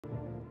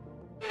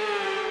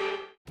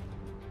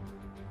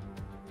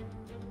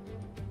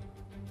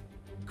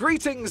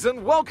Greetings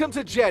and welcome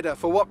to Jedah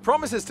for what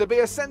promises to be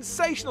a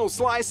sensational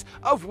slice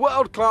of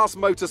world-class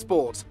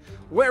motorsport.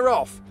 We're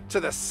off to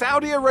the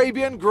Saudi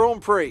Arabian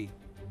Grand Prix.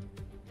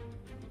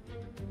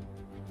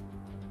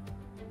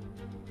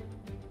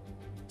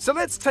 So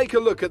let's take a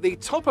look at the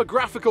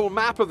topographical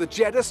map of the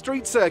Jedah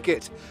street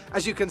circuit.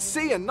 As you can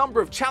see, a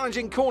number of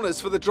challenging corners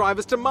for the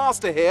drivers to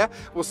master here.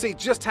 We'll see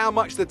just how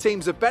much the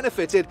teams have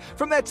benefited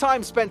from their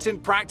time spent in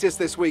practice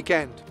this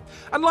weekend.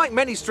 And like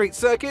many street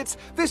circuits,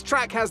 this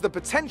track has the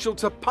potential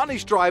to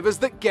punish drivers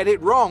that get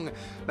it wrong.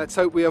 Let's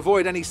hope we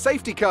avoid any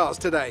safety cars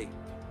today.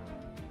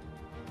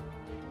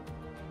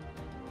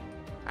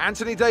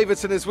 Anthony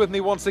Davidson is with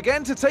me once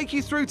again to take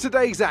you through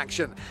today's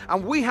action,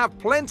 and we have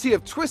plenty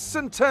of twists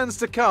and turns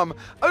to come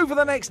over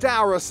the next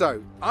hour or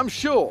so, I'm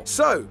sure.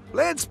 So,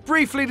 let's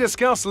briefly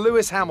discuss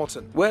Lewis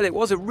Hamilton. Well, it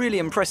was a really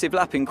impressive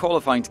lap in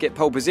qualifying to get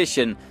pole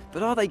position,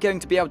 but are they going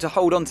to be able to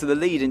hold on to the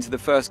lead into the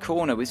first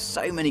corner with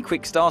so many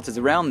quick starters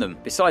around them?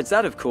 Besides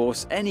that, of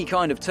course, any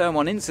kind of turn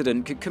 1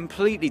 incident could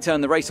completely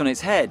turn the race on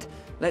its head.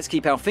 Let's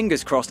keep our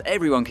fingers crossed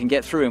everyone can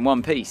get through in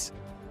one piece.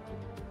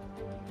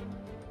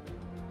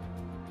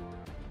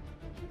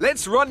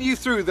 Let's run you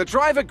through the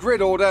driver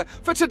grid order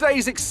for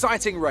today's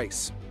exciting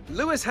race.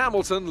 Lewis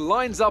Hamilton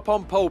lines up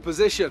on pole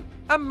position,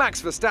 and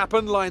Max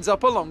Verstappen lines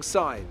up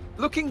alongside.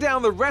 Looking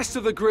down the rest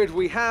of the grid,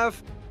 we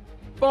have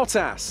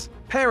Bottas,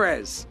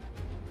 Perez,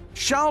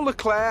 Charles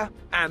Leclerc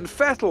and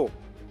Vettel,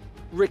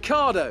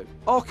 Ricciardo,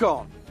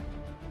 Ocon,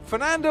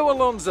 Fernando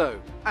Alonso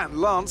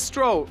and Lance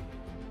Stroll.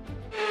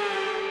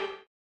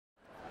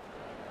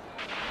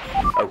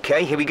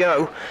 Okay, here we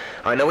go.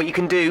 I know what you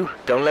can do.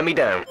 Don't let me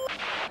down.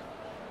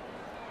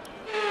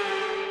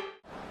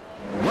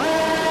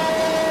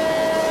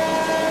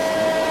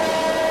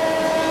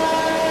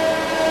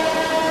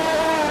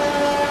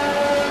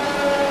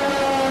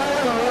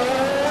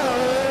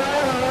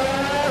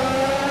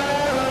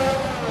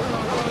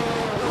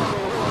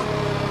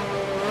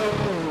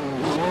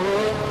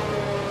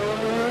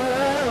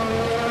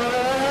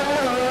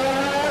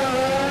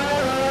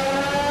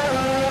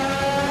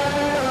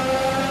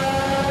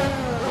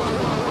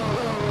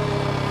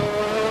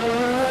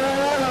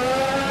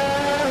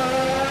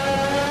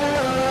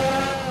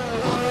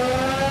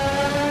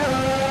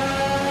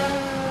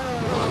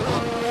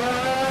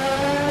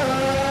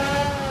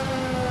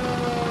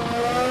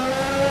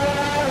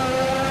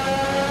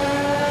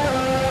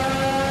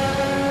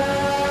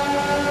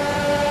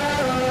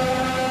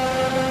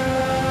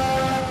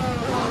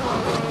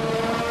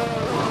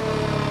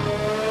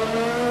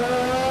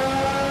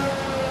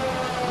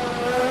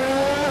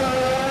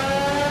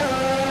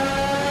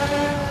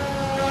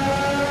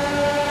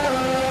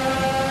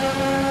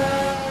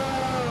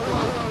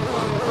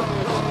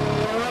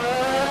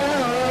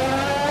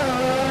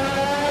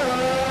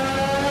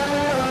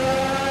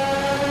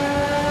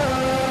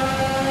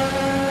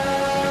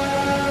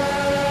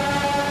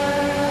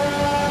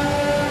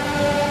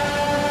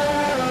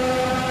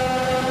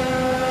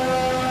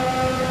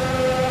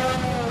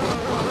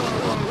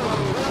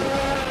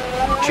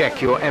 Check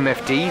your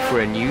MFD for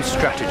a new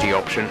strategy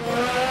option.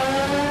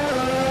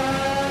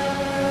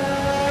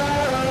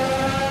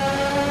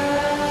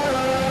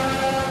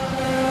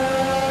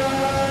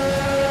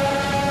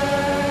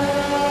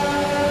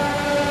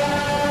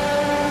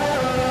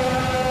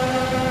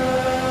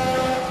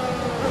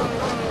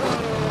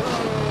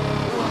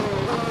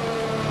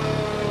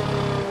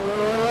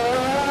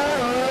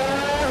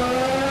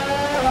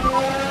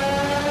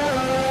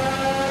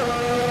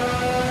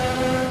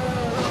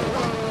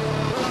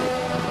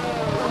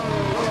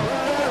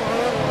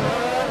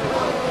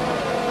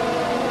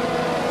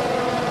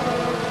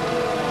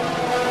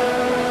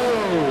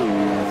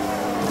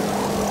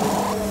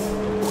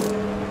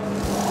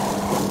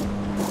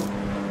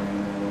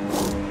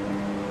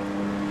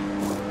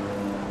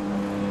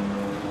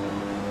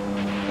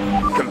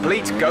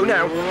 Complete, go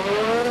now.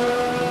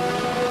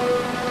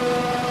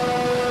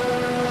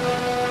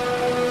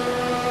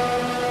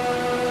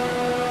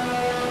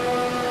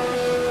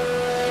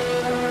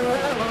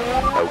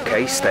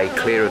 Okay, stay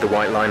clear of the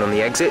white line on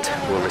the exit.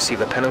 We'll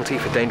receive a penalty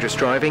for dangerous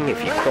driving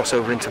if you cross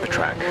over into the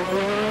track.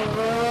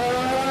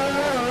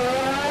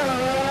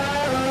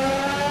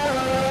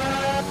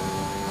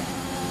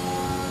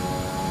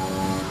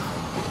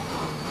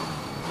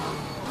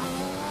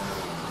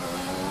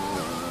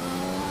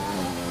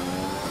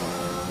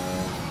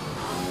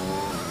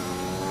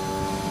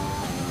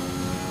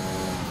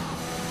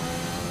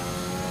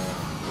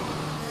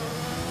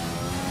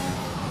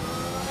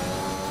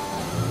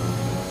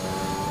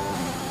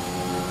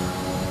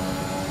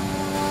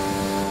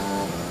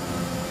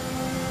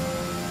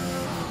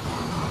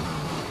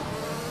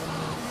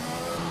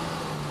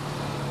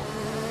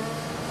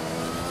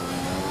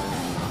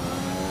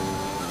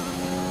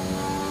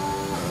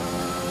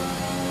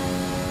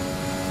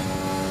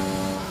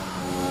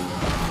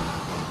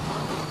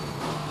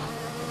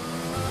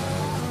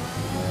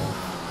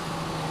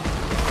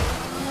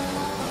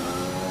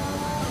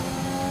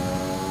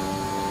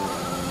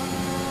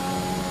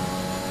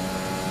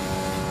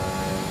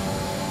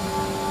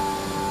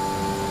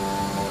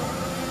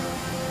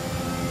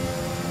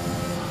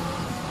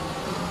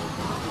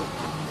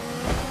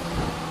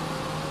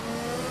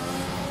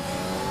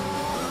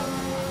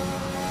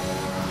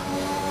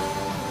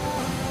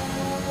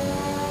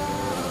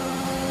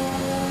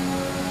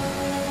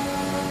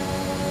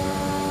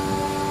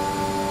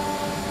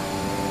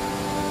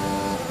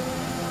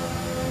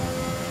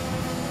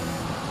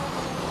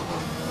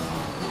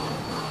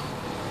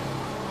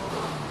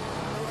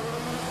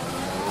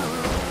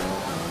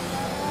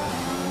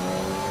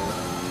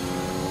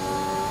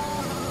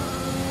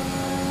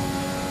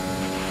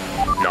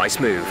 Nice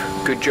move.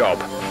 Good job.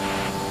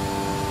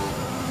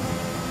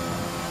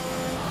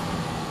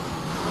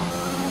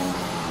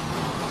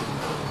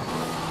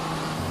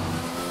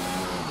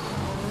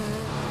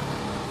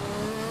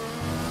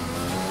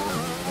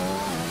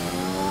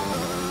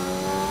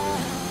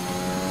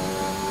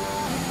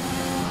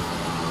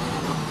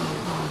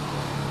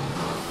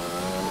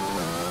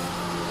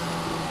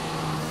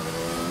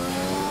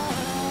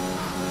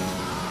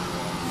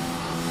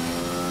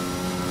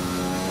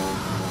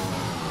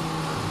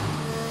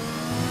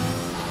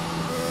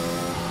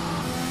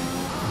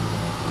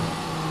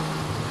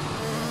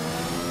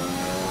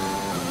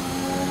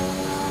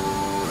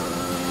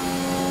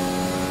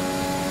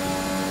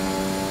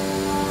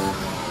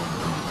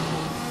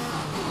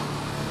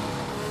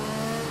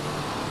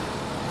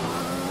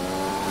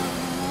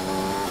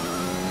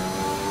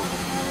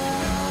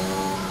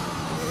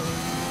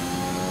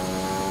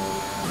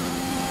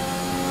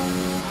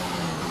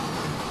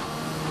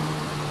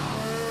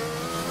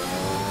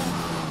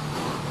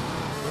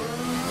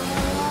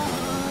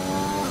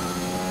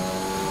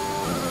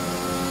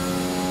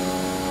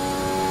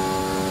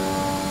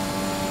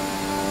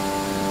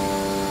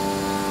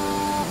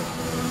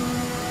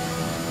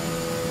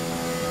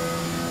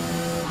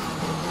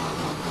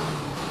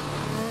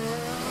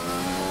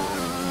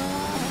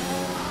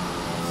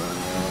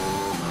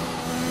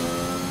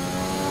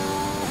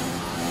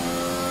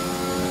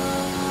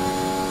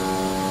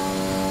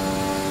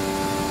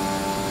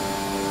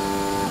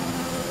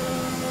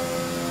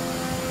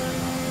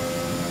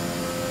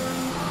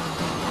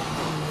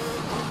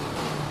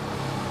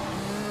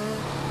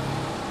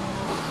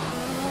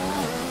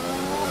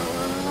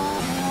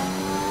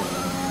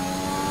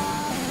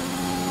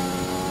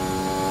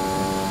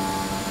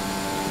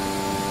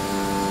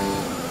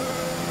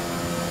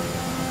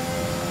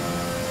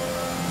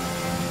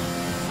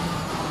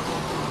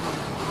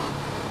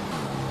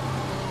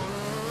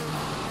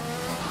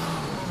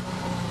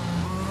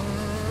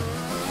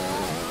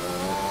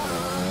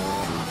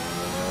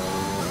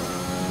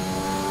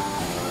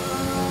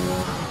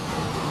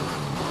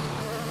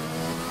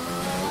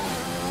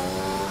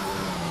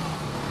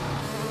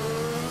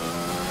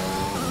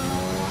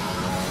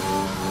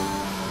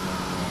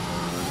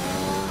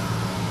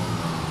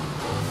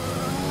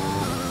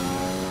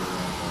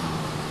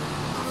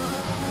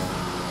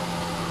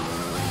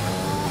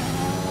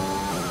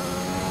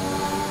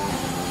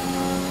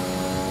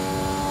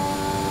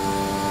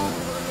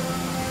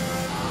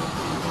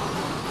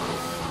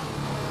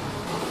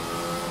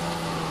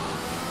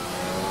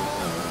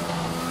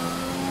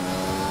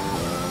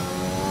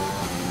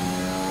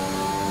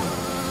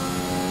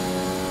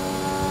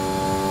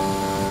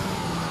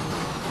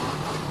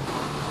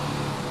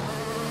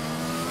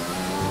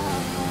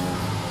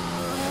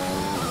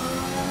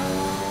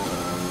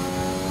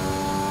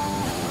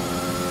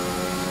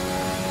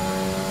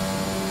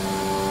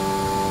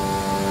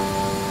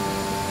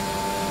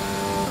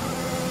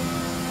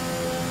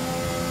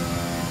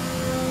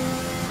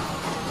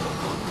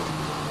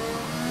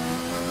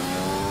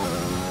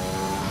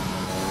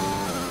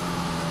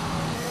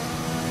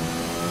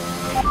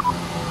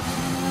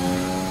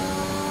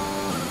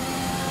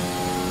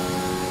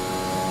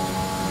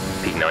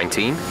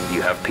 P19,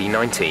 you have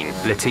P19.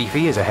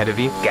 Latifi is ahead of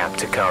you. Gap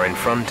to car in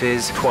front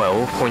is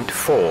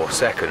 12.4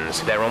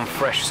 seconds. They're on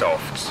fresh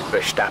softs.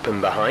 Verstappen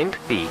behind.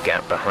 The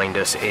gap behind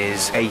us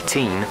is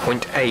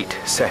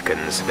 18.8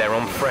 seconds. They're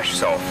on fresh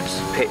softs.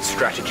 Pit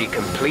strategy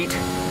complete.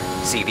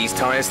 See these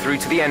tyres through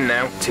to the end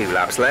now. 2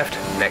 laps left.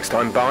 Next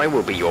time by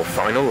will be your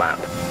final lap.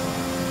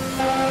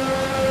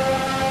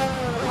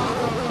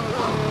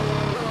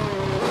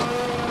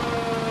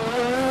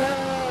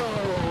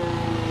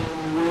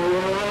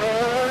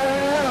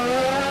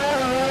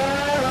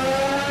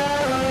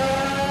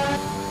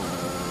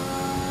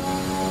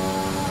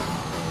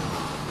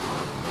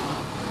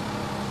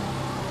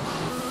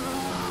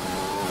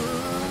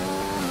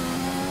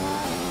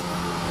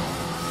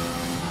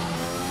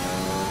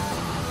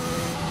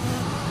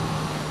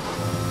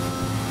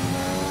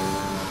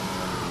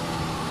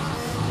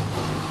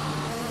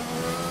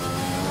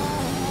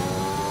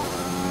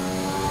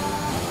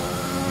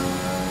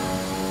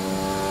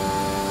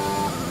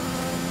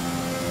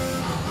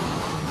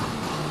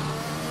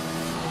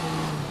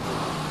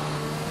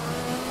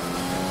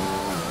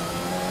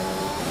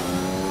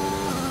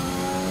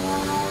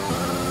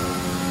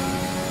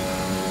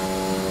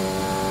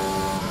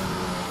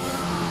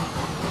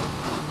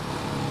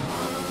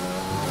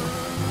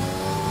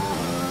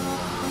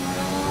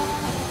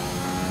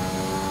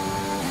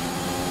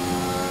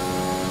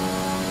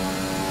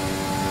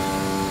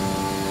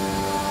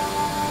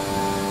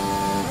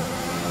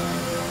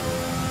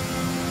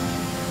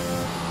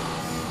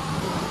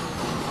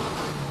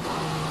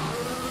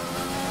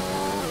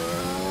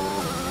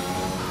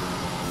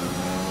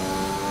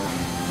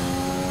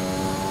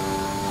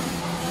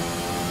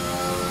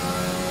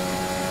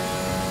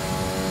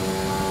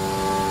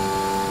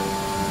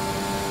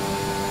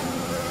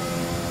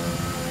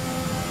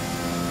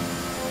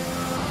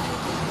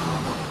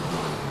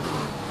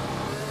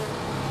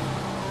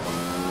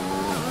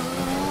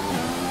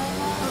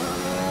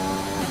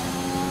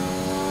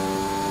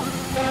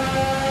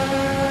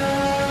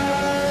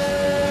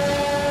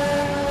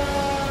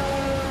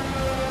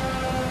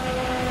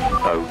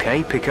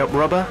 Okay, pick up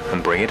rubber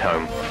and bring it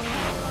home.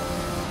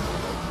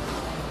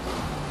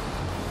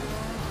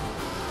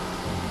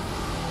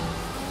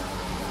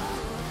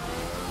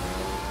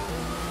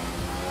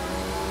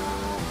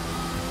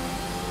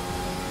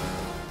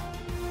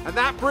 And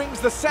that brings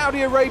the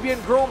Saudi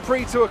Arabian Grand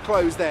Prix to a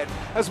close then,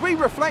 as we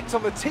reflect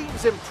on the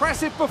team's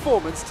impressive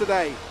performance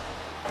today.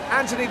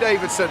 Anthony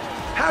Davidson,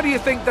 how do you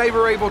think they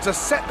were able to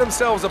set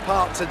themselves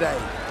apart today?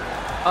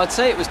 I'd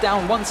say it was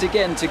down once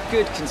again to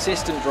good,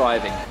 consistent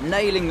driving,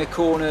 nailing the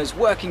corners,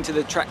 working to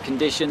the track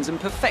conditions and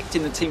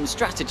perfecting the team's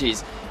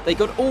strategies. They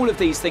got all of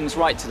these things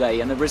right today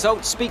and the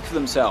results speak for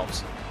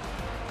themselves.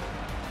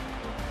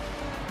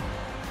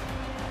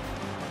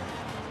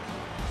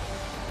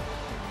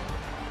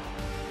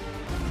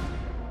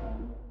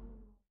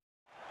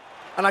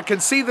 And I can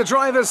see the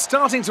drivers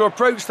starting to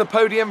approach the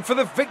podium for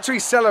the victory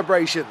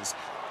celebrations.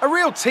 A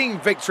real team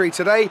victory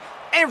today.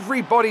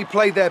 Everybody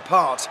played their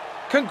part.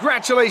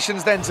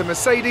 Congratulations then to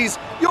Mercedes,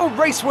 your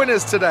race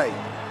winners today.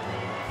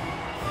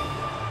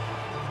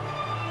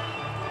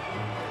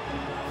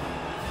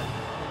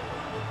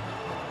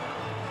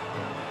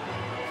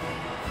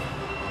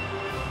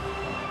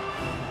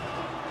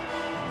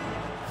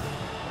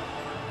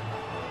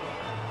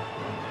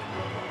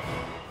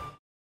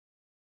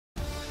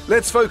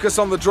 Let's focus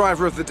on the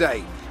driver of the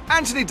day.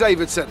 Anthony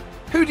Davidson,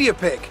 who do you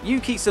pick?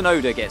 Yuki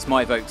Tsunoda gets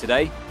my vote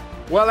today.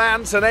 Well,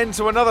 Ant, an end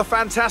to another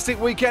fantastic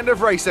weekend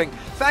of racing.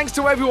 Thanks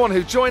to everyone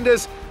who joined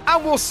us,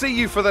 and we'll see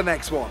you for the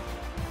next one.